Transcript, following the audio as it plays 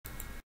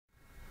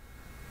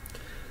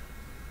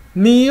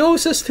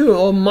meiosis II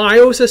or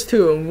meiosis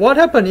II. What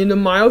happened in the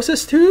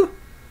meiosis II?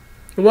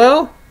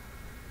 Well,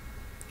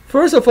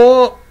 first of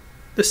all,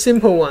 the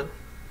simple one.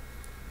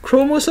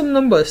 Chromosome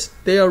numbers,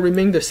 they are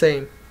remain the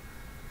same.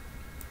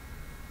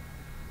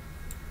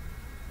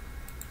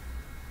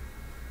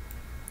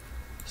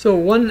 So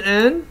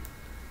 1N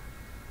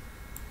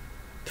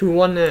to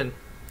 1N.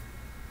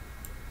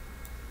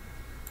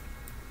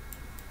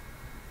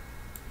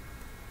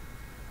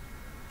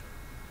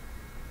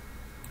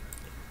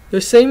 The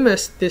same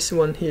as this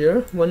one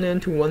here,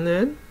 1N to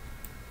 1N.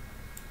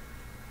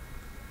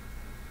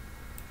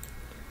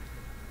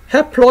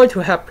 Haploid to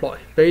haploid,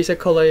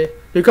 basically,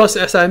 because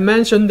as I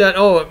mentioned that,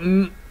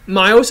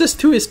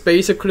 meiosis II is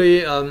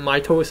basically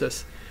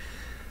mitosis.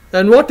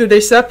 And what do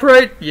they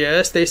separate?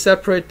 Yes, they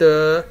separate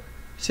the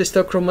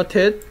sister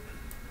chromatid.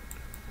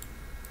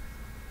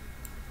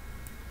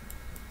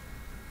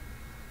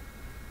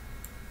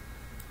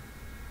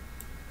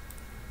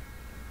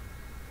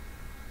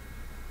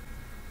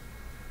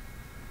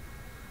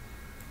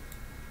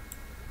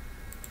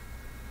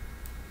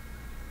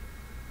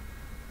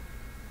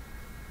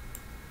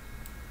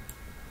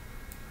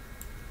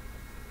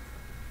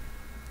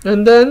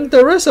 And then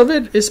the rest of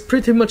it is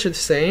pretty much the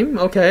same,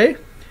 okay,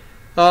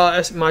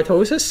 as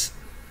mitosis.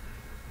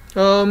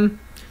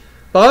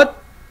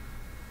 But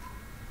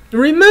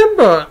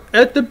remember,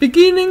 at the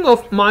beginning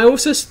of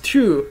meiosis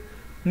II,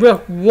 we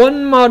have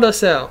one mother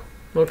cell,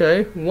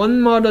 okay, one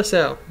mother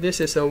cell.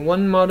 This is a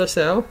one mother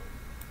cell.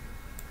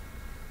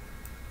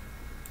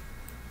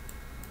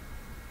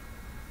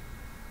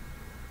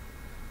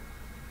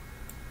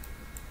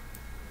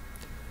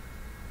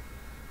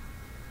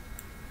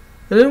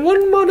 And then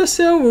one mother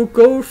cell will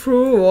go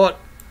through what?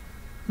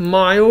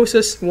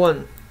 Meiosis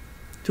I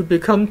to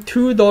become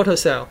two daughter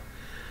cells.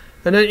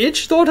 And then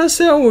each daughter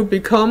cell will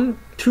become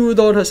two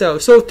daughter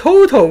cells. So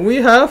total we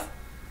have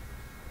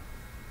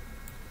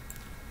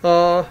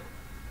 1,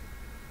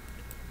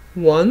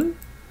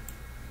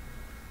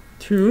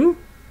 2,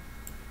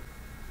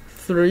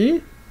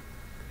 3,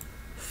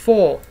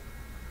 4.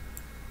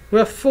 We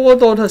have 4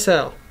 daughter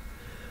cells.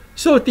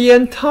 So the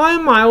entire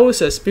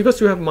meiosis,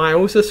 because we have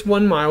meiosis I,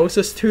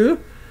 meiosis II,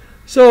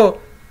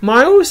 so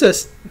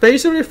meiosis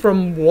basically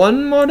from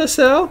one mother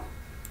cell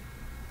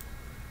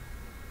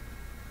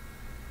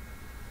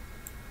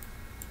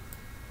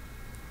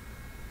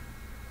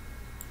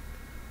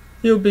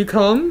you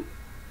become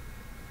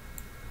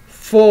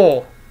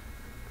 4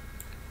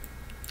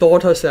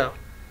 daughter cells.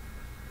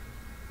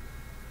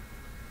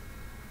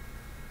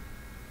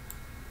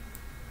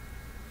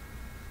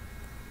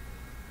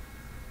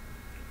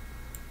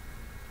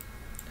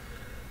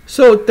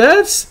 So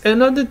that's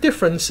another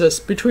differences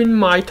between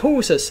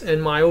mitosis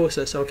and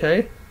meiosis,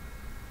 okay?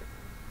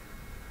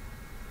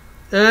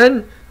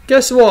 And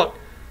guess what?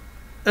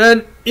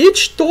 And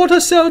each daughter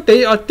cell,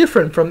 they are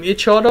different from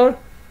each other.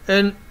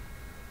 And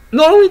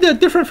not only they're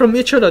different from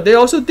each other, they're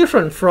also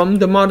different from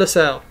the mother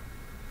cell.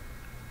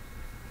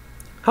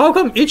 How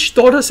come each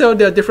daughter cell,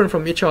 they are different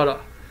from each other?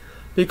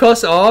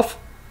 Because of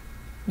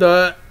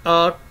the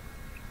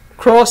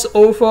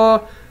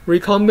crossover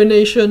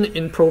recombination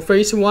in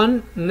prophase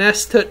 1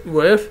 nested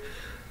with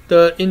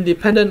the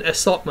independent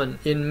assortment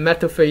in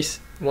metaphase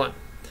 1.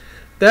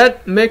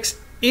 That makes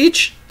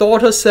each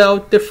daughter cell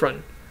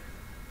different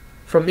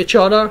from each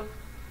other,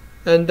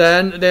 and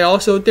then they're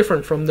also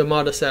different from the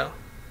mother cell.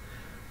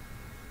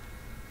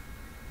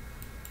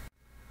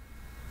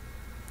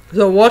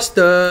 So what's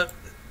the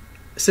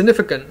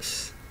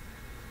significance?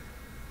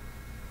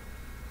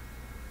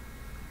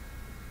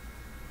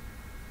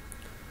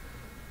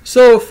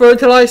 So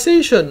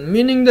fertilization,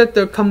 meaning that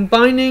the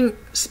combining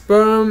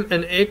sperm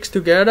and eggs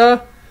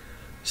together.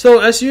 So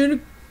as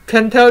you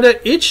can tell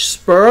that each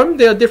sperm,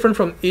 they are different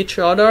from each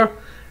other,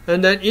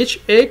 and then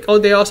each egg,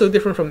 they are also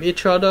different from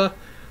each other.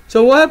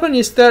 So what happens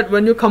is that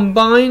when you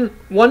combine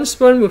one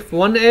sperm with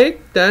one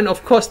egg, then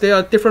of course they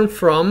are different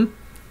from,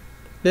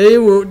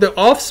 the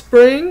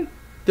offspring,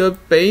 the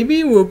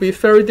baby will be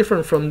very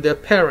different from their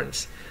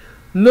parents.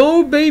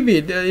 No baby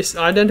that is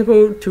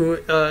identical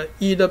to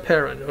either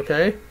parent,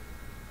 okay?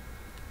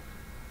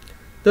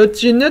 The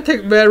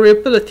genetic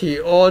variability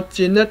or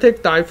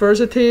genetic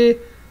diversity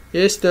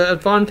is the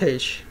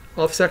advantage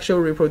of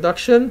sexual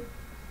reproduction.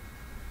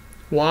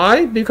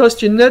 Why? Because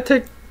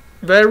genetic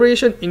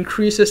variation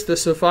increases the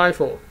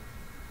survival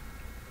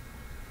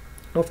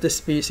of the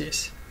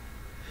species.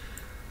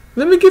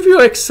 Let me give you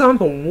an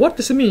example. What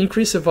does it mean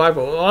increase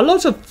survival? A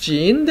lot of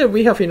genes that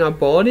we have in our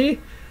body,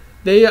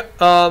 a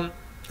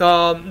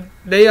lot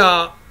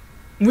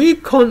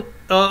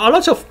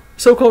of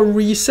so-called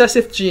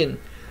recessive genes.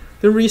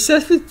 The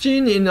recessive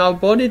genes in our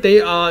body,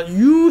 they are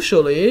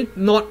usually,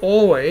 not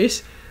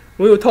always,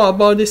 we will talk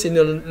about this in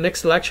the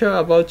next lecture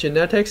about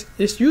genetics,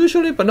 it's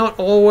usually but not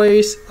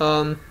always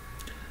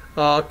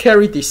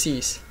carry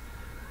disease.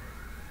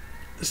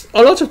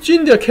 A lot of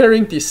genes, they are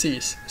carrying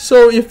disease.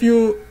 So if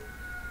you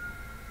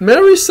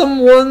marry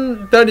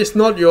someone that is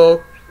not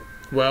your,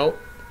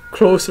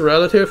 close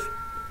relative,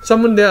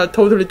 someone that are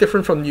totally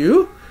different from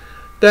you,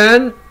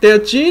 then their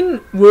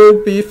gene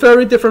will be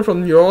very different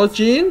from your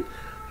gene.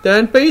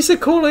 Then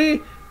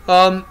basically,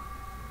 the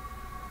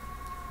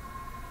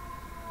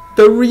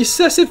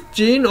recessive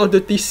gene or the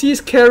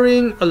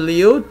disease-carrying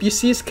allele,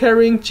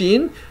 disease-carrying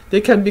gene, they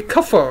can be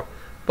covered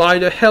by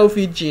the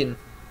healthy gene,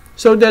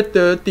 so that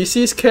the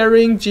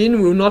disease-carrying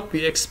gene will not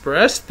be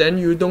expressed, then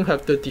you don't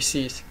have the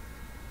disease.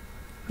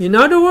 In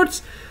other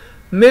words,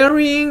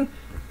 marrying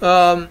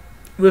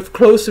with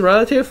close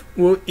relative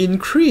will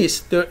increase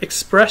the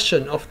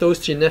expression of those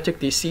genetic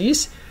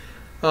disease.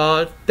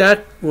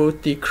 That will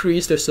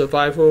decrease the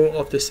survival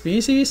of the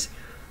species.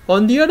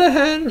 On the other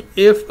hand,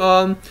 if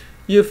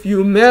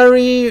you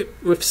marry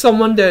with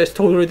someone that is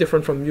totally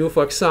different from you,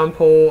 for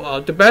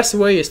example, the best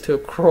way is to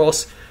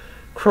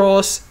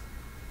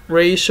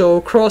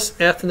cross-racial,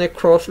 cross-ethnic,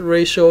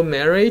 cross-racial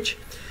marriage,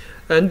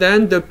 and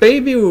then the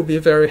baby will be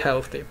very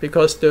healthy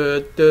because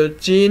the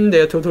gene, they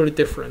are totally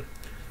different.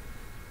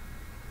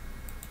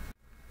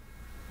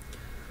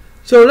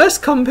 So let's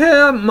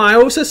compare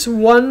meiosis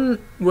 1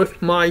 with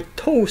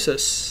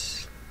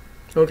mitosis.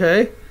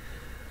 Okay,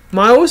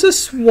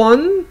 meiosis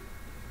 1,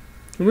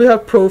 we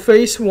have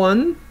prophase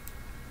 1,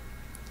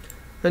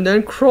 and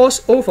then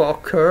crossover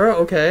occur.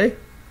 Okay,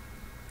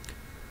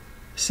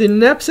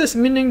 synapsis,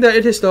 meaning that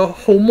it is the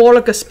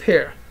homologous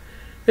pair.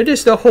 It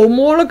is the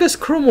homologous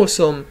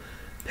chromosome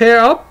pair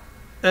up,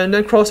 and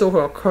then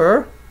crossover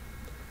occur.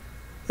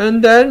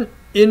 And then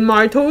in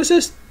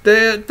mitosis,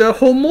 the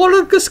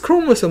homologous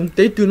chromosome,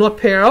 they do not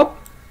pair up,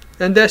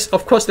 and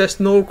of course there's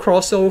no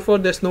crossover,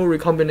 there's no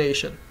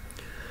recombination.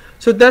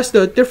 So that's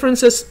the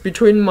differences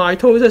between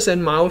mitosis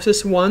and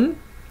meiosis 1.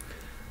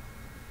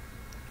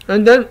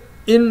 And then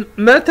in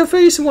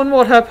metaphase 1,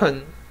 what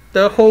happened?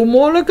 The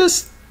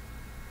homologous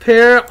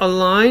pair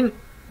align,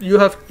 you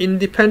have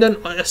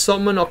independent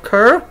assortment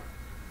occur.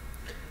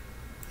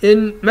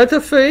 In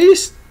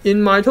metaphase,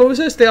 in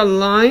mitosis, they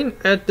align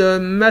at the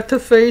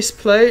metaphase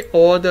plate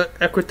or the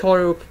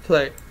equatorial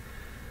plate.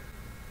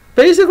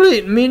 Basically,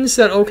 it means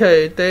that,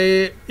 okay,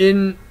 they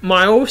in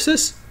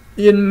meiosis,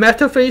 in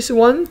metaphase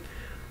 1,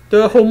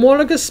 the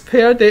homologous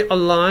pair, they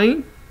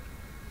align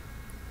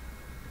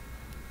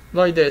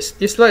like this.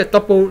 It's like a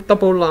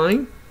double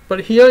line,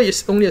 but here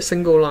it's only a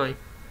single line.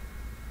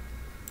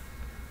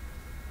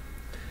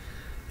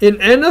 In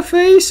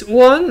anaphase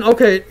 1,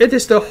 okay, it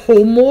is the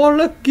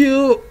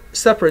homologous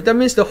separate. That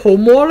means the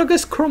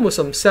homologous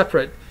chromosome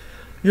separate.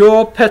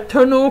 Your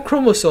paternal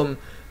chromosome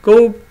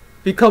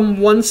become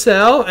one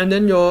cell, and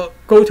then go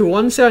to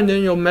one cell, and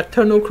then your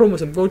maternal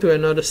chromosome go to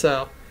another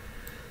cell.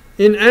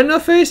 In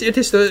anaphase, it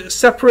is the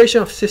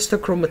separation of sister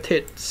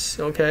chromatids.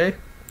 Okay,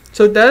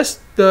 so that's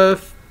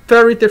the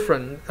very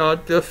different.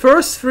 The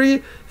first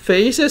 3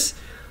 phases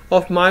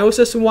of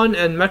meiosis 1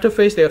 and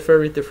metaphase, they are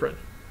very different.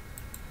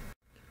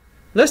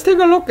 Let's take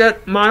a look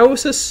at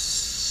meiosis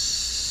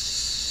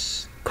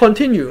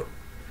continue.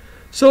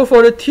 So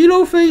for the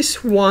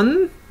telophase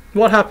 1,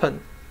 what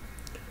happened?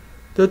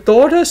 The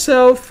daughter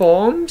cell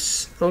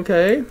forms.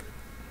 Okay,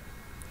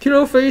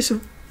 telophase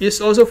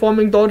is also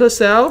forming daughter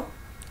cell.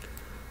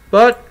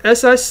 But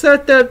as I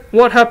said, that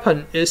what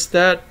happened is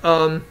that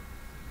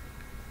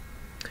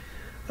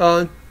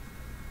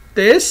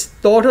this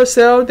daughter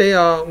cell, they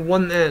are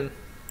 1N.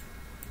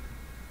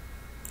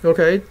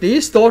 Okay,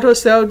 these daughter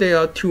cell, they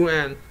are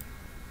 2N.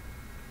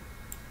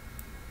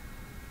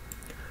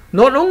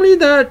 Not only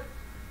that,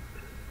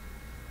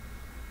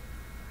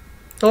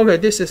 okay,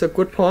 this is a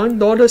good point.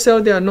 Daughter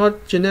cell, they are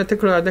not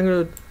genetically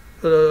identical to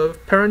the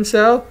parent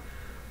cell.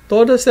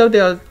 Daughter cell, they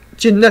are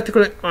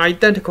genetically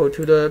identical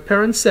to the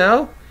parent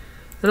cell.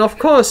 And of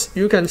course,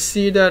 you can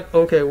see that,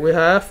 okay, we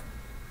have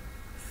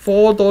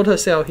 4 daughter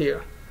cell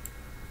here.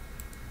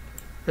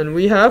 And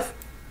we have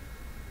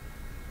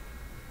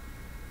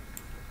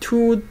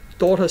 2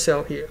 daughter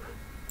cell here.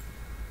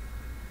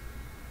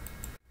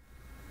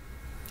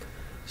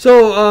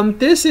 So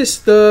this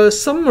is the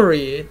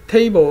summary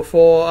table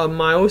for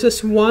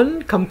meiosis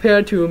 1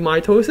 compared to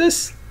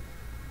mitosis.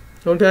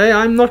 Okay,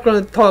 I'm not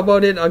going to talk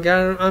about it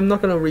again. I'm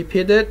not going to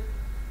repeat it.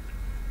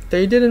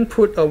 They didn't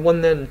put a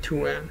 1N and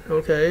 2N.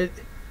 Okay,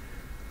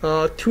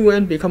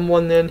 2N become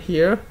 1N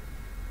here.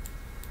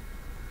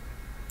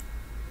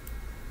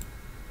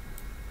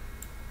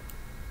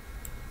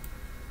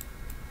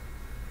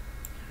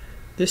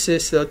 This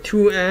is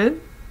 2N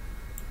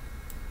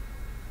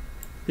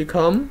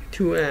become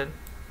 2N.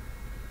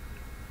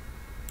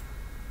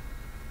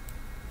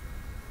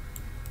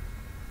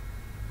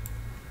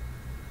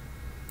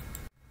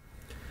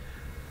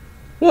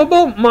 What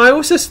about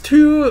meiosis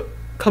 2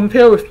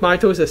 compared with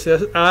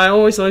mitosis? I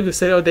always like to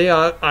say, oh, they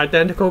are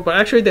identical, but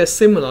actually they're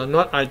similar,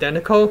 not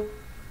identical.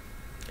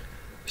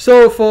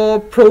 So for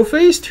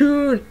prophase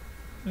 2,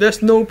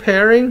 there's no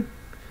pairing.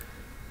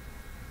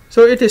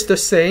 So it is the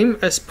same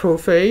as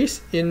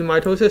prophase. In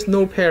mitosis,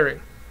 no pairing.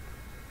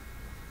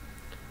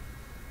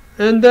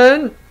 And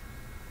then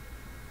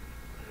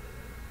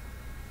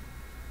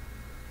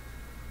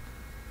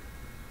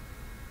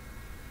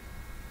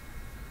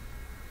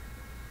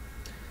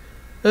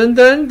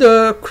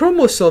the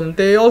chromosome,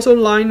 they also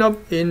line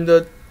up in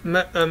the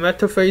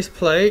metaphase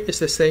plate is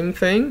the same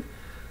thing,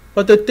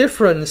 but the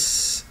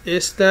difference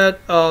is that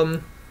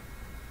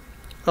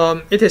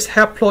it is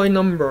haploid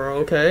number.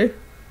 Okay.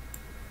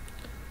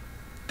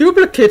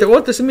 Duplicated.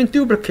 What does it mean,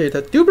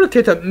 duplicated?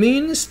 Duplicated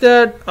means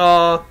that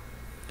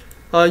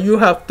you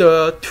have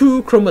the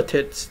two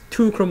chromatids.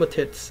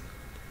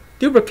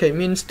 Duplicate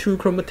means two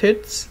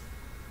chromatids,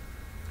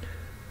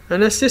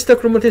 and then sister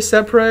chromatid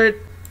separate,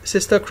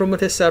 sister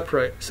chromatid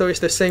separate. So it's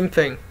the same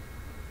thing.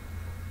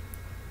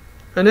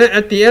 And then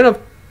at the end of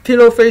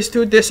telophase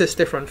 2, this is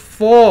different.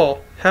 4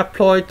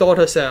 haploid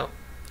daughter cell,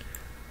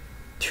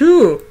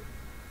 2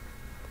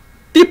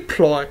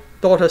 diploid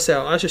daughter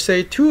cell. I should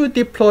say 2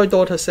 diploid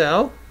daughter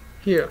cell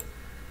here.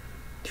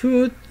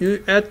 2,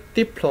 you add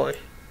diploid.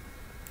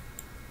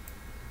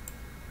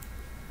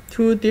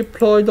 2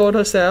 diploid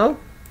daughter cell.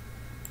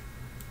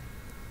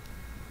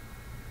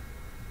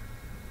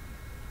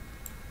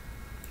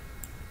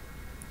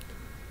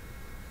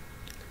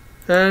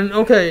 And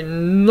okay,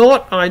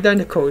 not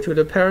identical to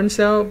the parent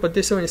cell, but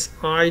this one is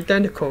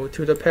identical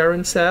to the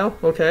parent cell.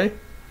 Okay.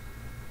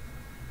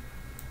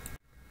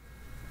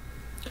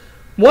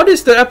 What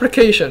is the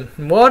application?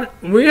 What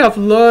we have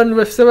learned,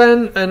 we've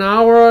spent an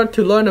hour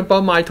to learn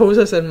about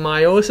mitosis and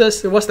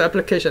meiosis. What's the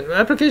application? The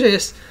application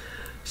is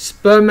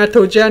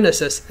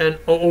spermatogenesis and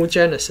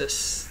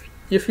oogenesis.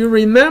 If you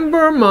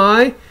remember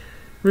my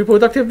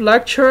reproductive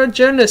lecture,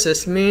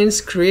 genesis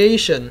means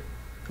creation.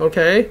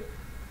 Okay?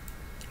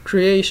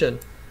 Creation.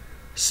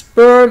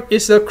 Sperm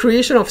is the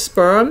creation of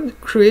sperm,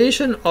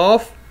 creation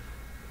of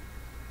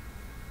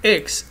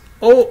eggs.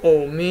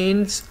 Oo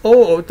means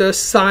oo. The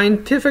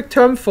scientific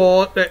term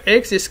for the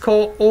eggs is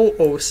called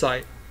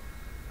oocyte.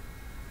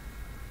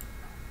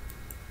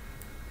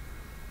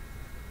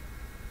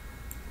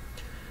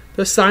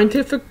 The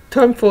scientific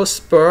term for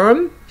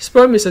sperm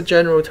is a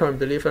general term,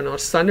 believe it or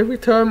not.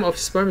 Scientific term of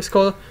sperm is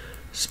called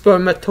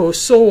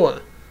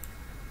spermatozoa.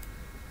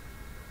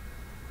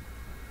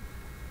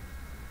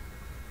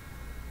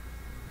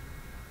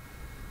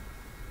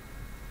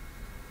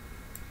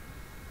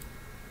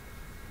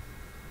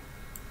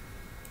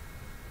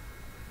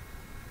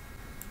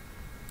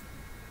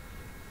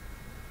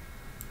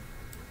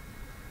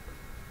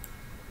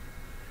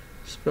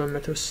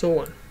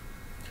 Spermatozoa.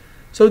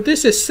 So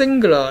this is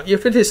singular.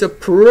 If it is a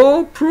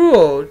plural,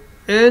 plural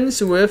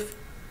ends with,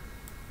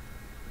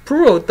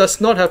 plural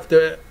does not have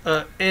the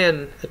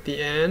n at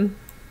the end,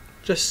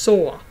 just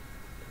zoa.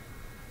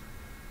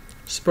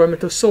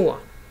 Spermatozoa.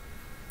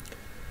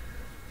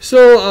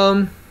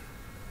 So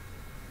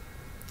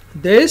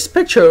this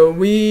picture,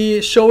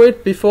 we show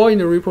it before in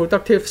the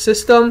reproductive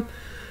system.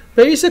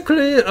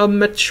 Basically, a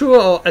mature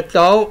or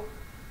adult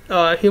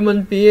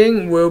human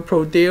being will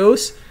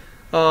produce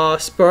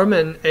sperm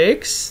and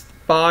eggs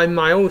by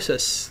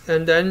meiosis,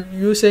 and then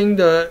using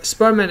the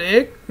sperm and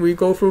egg, we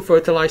go through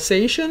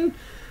fertilization,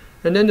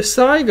 and then the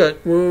zygote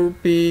will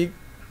be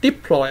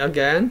diploid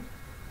again,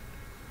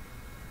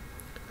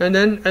 and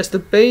then as the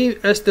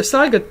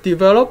zygote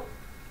develop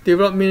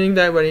meaning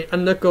that when it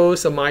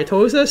undergoes a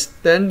mitosis,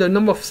 then the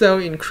number of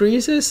cells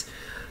increases,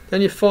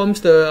 then it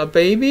forms a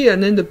baby,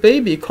 and then the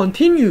baby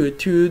continue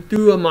to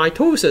do a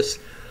mitosis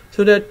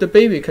so that the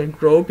baby can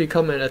grow,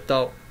 become an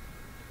adult.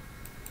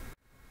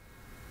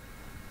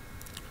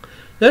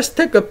 Let's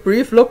take a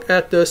brief look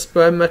at the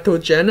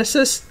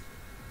spermatogenesis.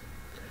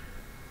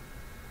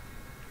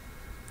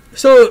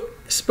 So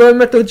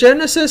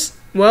spermatogenesis,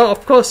 well,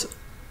 of course,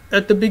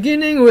 at the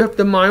beginning we have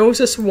the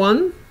meiosis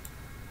 1.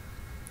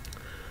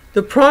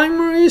 The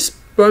primary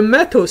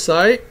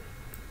spermatocyte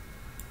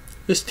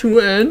is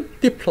 2n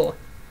diploid.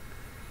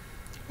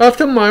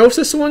 After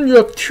meiosis 1, you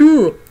have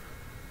 2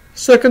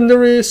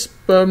 secondary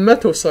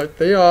spermatocytes.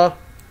 They are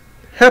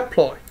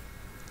haploid.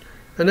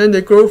 And then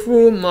they go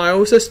through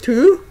meiosis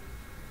 2.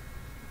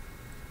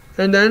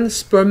 And then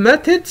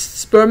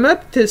spermatids,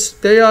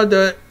 they are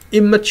the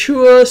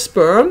immature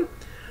sperm.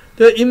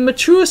 The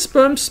immature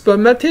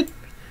spermatid,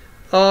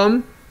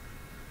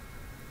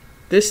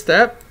 this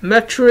step,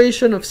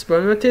 maturation of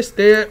spermatids,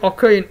 they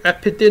occur in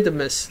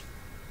epididymis.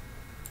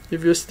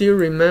 If you still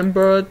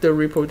remember the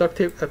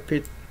reproductive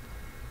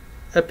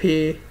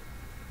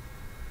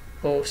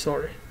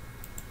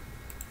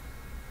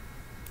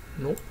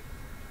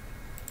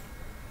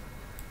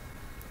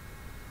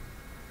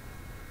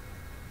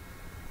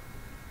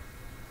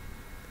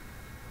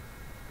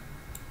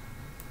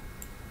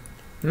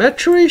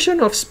Maturation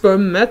of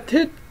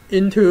spermatid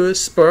into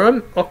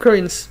sperm occur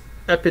in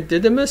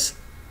epididymis,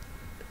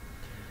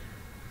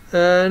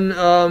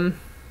 and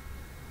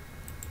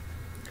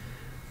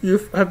you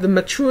have the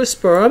mature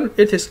sperm.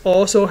 It is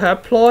also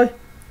haploid,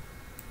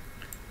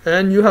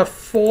 and you have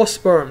 4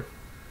 sperm.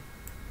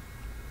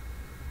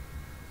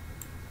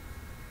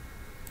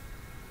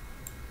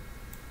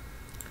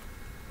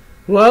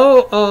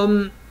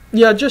 Well,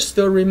 yeah, just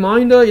a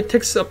reminder, it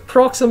takes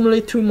approximately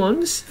 2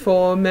 months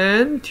for a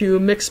man to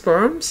make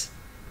sperms.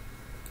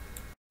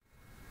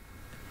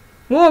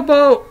 What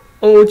about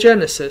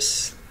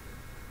oogenesis?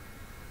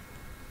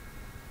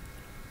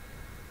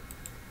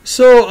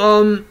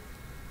 So,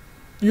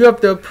 you have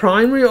the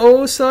primary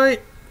oocyte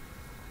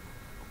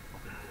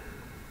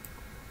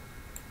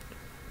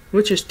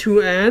which is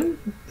 2n.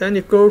 Then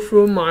you go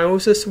through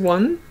meiosis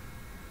 1.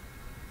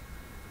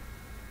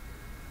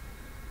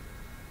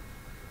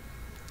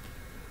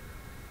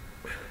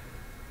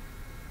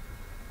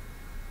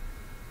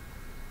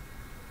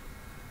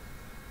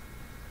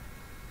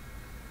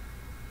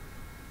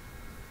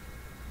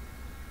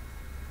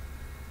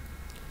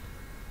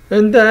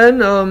 And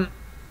then, oh,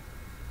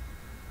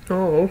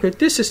 okay,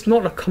 this is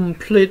not a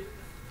complete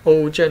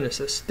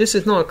oogenesis. This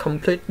is not a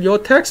complete, your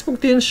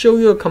textbook didn't show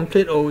you a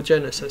complete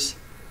oogenesis.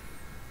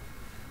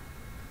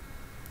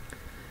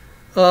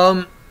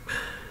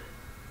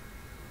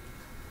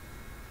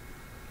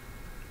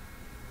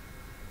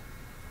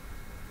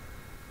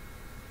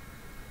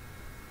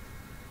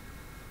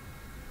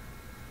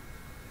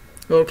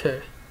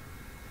 Okay.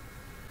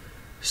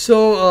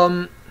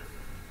 So,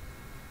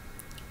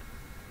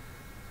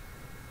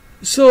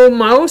 so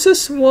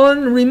meiosis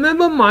 1,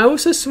 remember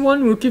meiosis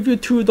 1 will give you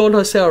 2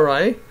 daughter cells,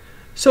 right?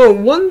 So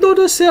one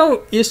daughter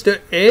cell is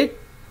the egg,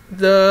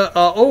 the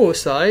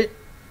oocyte.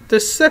 The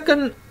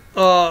second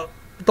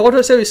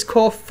daughter cell is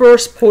called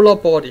first polar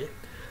body.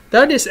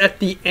 That is at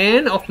the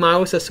end of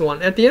meiosis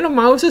 1. At the end of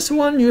meiosis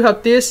 1, you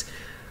have this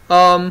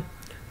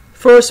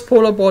first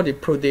polar body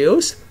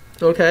produced,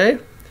 okay?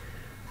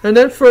 And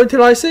then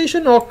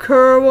fertilization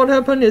occur. What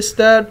happened is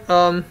that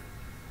the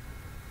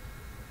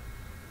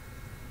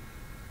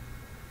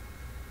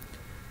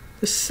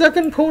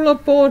second polar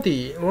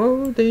body,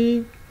 well,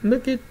 they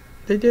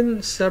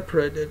didn't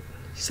separate it.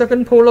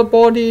 Second polar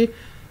body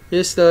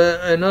is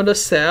another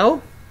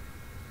cell.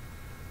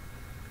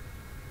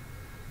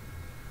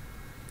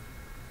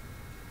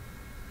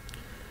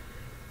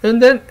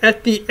 And then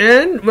at the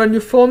end, when you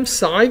form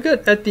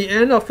zygote, at the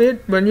end of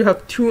it, when you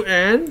have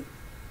 2n,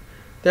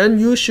 then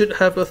you should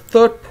have a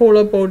third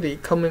polar body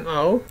coming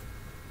out.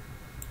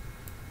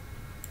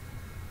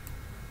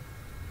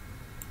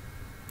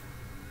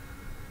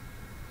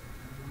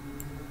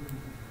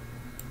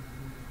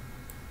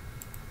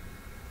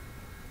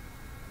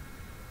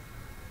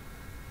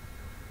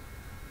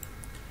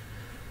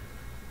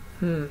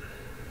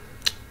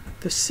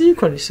 The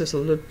sequence is a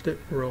little bit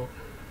wrong.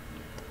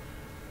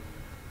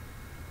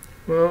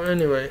 Well,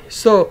 anyway,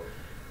 so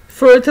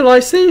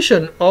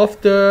fertilization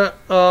of the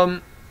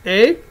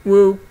egg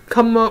will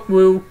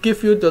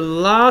give you the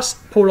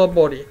last polar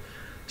body.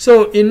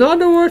 So in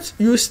other words,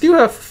 you still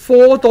have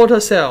 4 daughter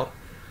cells.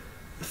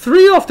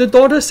 3 of the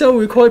daughter cell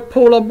we call it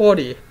polar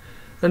body,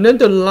 and then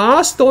the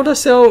last daughter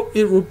cell,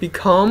 it will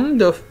become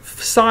the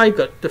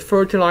zygote, the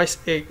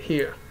fertilized egg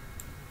here.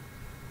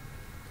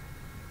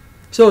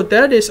 So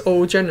that is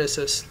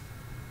oogenesis.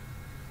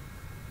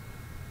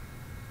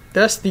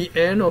 That's the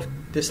end of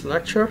this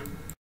lecture.